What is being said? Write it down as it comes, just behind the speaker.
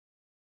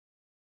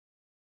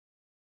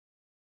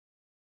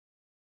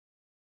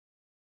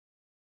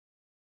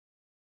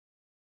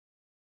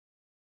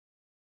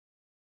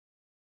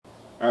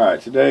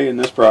Alright, today in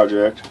this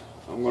project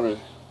I'm going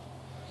to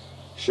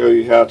show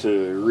you how to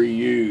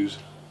reuse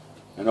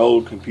an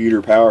old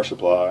computer power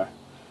supply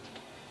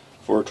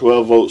for a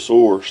 12-volt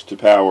source to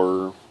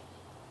power,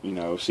 you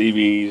know,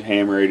 CVs,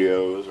 ham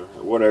radios, or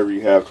whatever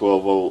you have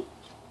 12-volt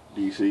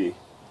DC.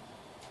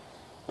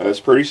 It's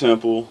pretty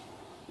simple.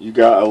 You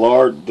got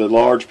the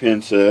large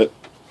pin set,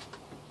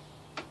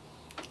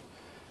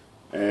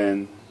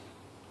 and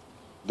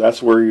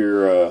that's where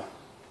your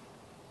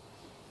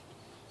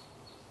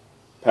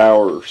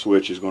power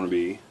switch is going to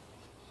be.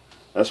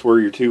 That's where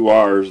your two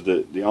wires,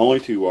 the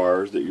only two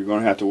wires that you're going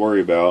to have to worry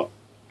about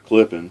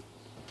clipping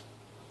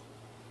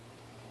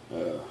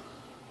to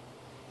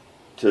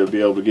be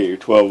able to get your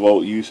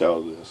 12-volt use out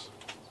of this.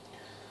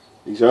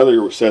 These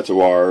other sets of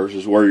wires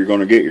is where you're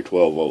going to get your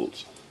 12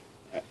 volts.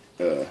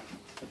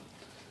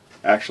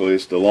 Actually,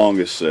 it's the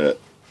longest set,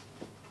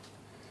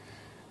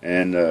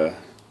 and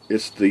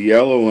it's the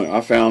yellow. I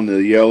found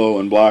the yellow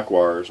and black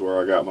wires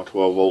where I got my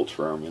 12 volts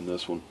from in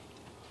this one.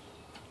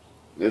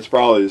 It's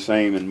probably the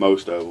same in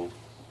most of them.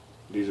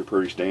 These are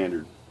pretty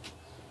standard,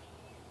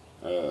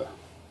 other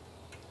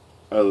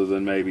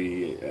than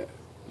maybe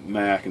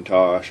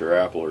Macintosh or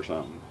Apple or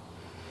something.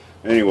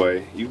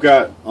 Anyway, you've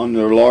got on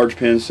the large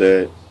pin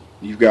set,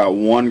 you've got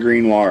one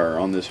green wire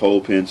on this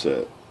whole pin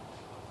set,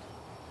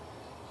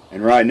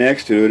 and right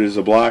next to it is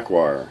a black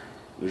wire.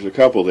 There's a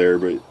couple there,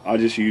 but I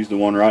just used the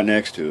one right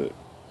next to it.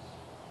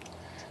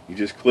 You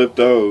just clip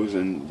those,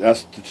 and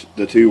that's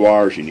the two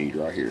wires you need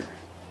right here.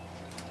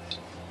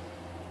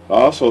 I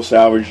also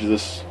salvaged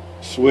this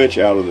switch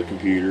out of the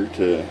computer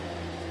to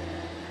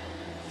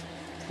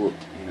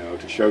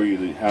show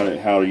you how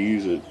to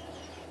use it.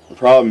 The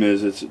problem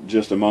is it's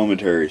just a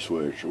momentary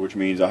switch, which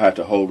means I have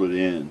to hold it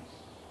in.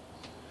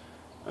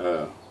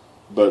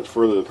 But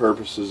for the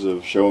purposes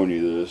of showing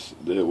you this,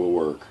 it will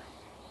work.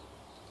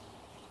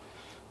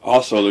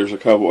 Also, there's a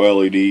couple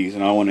LEDs,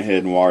 and I went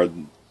ahead and wired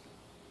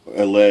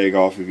a leg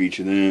off of each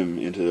of them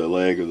into the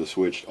leg of the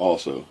switch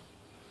also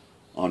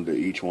onto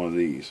each one of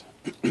these.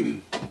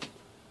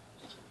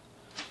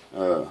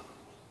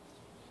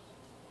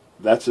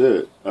 That's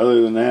it.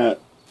 Other than that,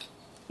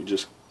 you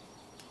just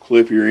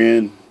clip your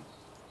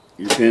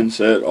pin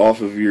set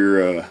off of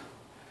your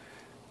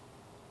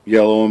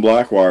yellow and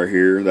black wire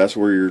here. That's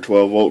where your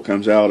 12 volt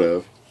comes out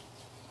of.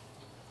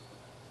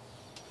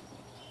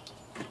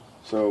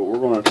 So we're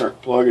going to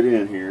plug it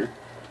in here.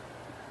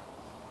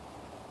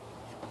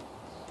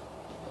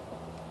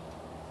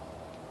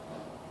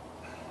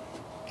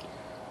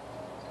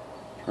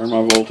 Turn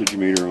my voltage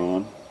meter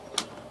on.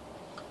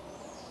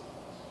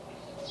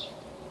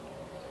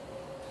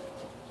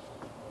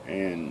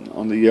 And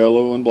on the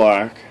yellow and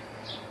black,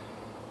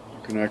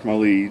 I'll connect my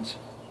leads.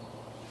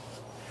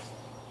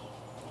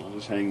 I'll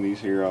just hang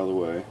these here out of the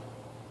way.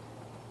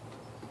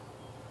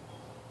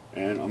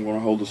 And I'm going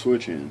to hold the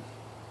switch in.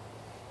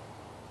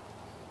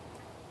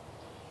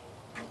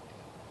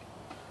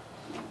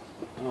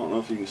 I don't know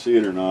if you can see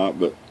it or not,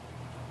 but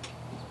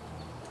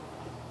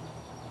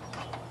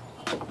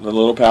the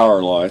little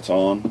power light's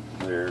on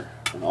there.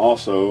 And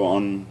also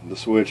on the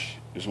switch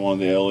is one of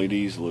the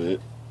LEDs lit.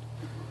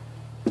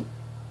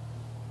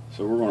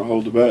 So we're going to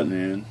hold the button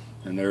in,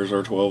 and there's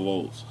our 12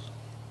 volts.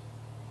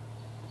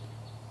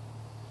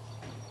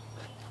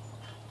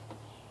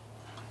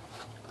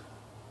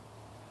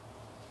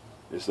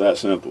 It's that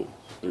simple.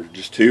 There's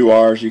just two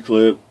wires you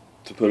clip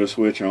to put a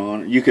switch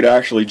on. You could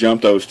actually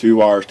jump those two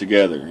wires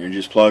together and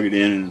just plug it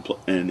in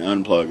and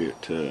unplug it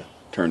to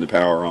turn the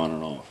power on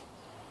and off.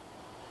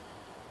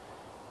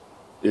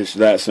 It's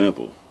that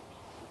simple.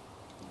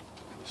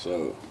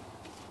 So,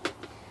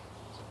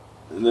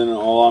 and then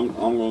all I'm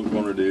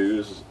going to do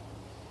is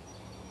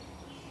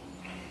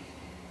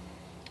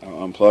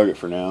I'll unplug it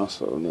for now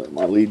so that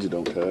my leads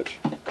don't touch.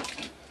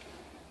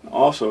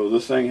 Also,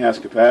 this thing has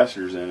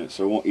capacitors in it,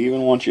 so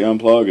even once you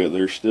unplug it,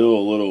 there's still a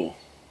little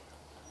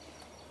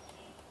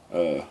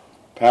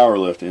power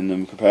left in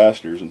them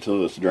capacitors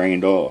until it's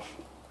drained off.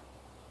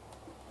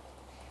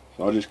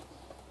 So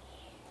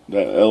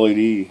that LED,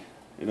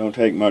 it don't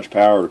take much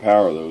power to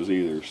power those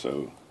either,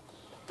 so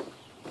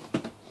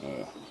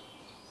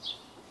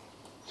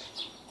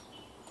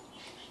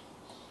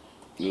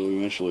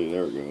eventually,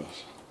 there it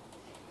goes.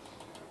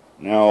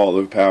 Now all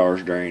the power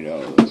is drained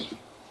out of those.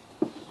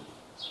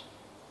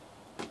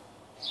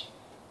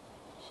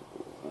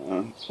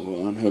 So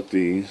we'll unhook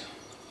these.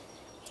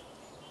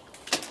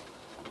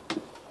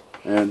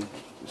 And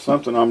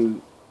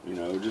something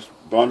just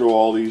bundle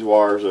all these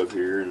wires up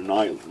here in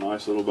a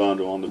nice little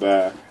bundle on the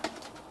back.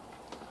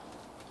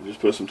 And just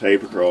put some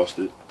tape across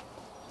it.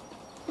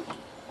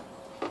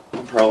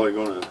 I'm probably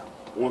going to,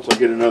 once I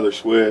get another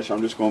switch,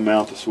 I'm just going to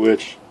mount the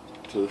switch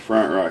to the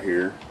front right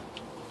here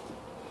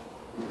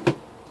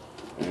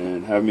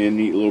and have me a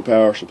neat little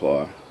power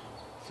supply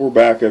for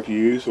backup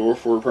use or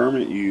for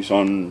permanent use.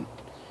 I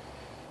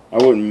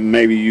wouldn't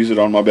maybe use it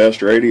on my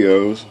best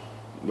radios,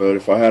 but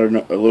if I had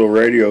a little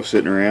radio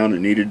sitting around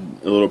and needed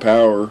a little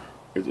power,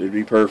 it'd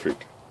be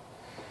perfect.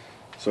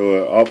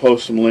 So I'll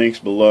post some links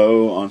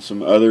below on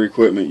some other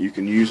equipment you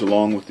can use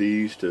along with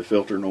these to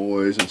filter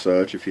noise and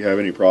such if you have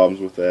any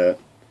problems with that.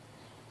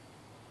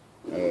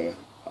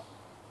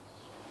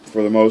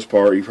 For the most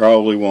part, you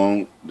probably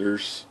won't.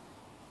 It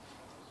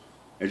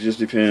just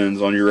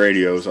depends on your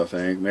radios, I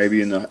think.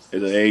 Maybe in the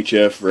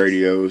HF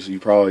radios,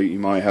 you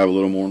might have a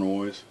little more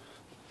noise.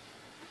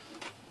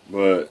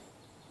 But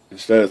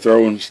instead of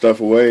throwing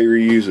stuff away,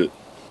 reuse it.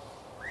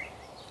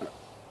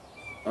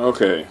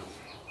 Okay.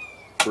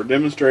 For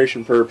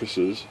demonstration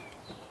purposes,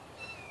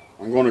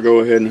 I'm going to go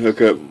ahead and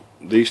hook up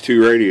these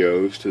two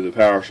radios to the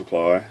power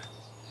supply.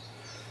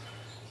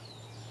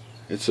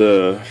 It's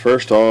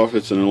first off,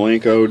 it's an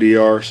Elenco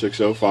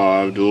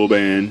DR605 dual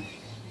band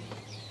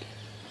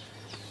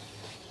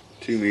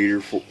 2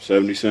 meter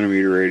 70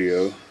 centimeter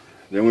radio.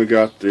 Then we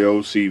got the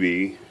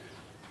OCB,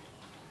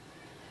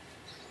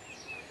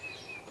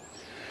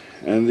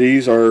 and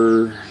these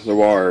are the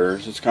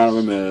wires. It's kind of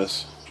a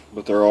mess,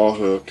 but they're all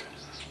hooked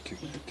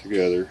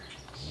together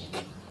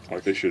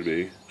like they should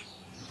be,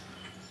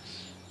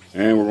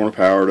 and we're going to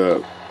power it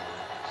up.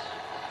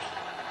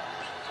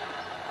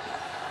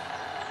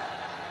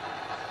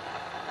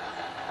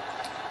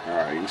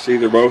 Alright, you can see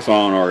they're both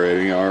on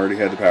already. I already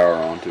had the power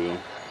on to them.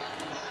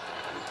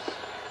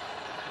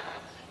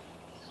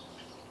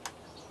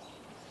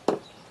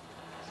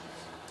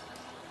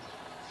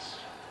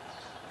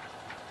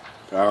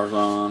 Power's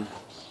on,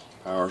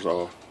 power's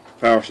off.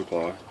 Power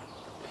supply.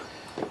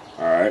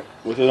 Alright,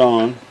 with it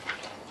on,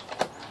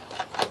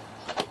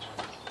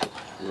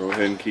 go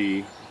ahead and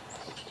key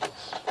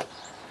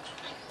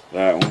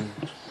that one.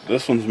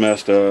 This one's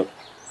messed up.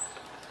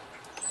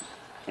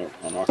 Oh,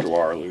 I knocked the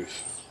wire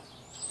loose.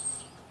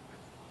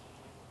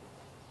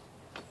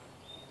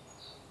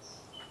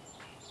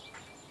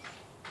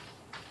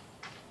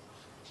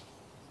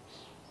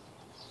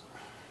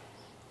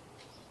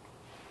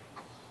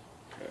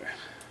 Okay.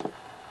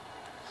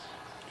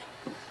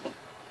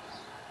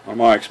 My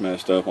mic's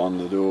messed up on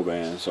the dual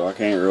band, so I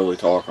can't really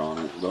talk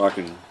on it, but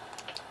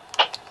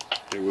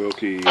it will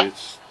key.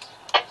 It's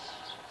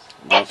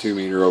my 2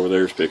 meter over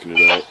there is picking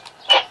it up.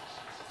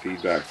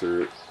 Feedback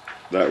through it.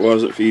 That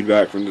wasn't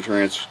feedback from the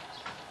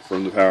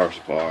power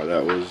supply.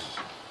 That was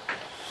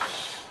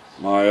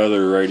my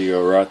other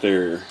radio right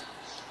there,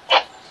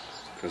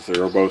 because they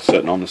were both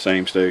sitting on the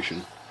same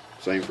station,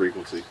 same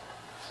frequency.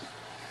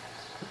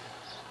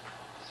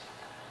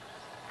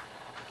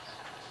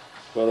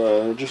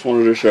 But I just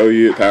wanted to show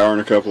you it powering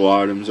a couple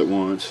items at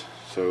once.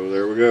 So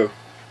there we go.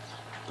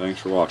 Thanks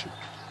for watching.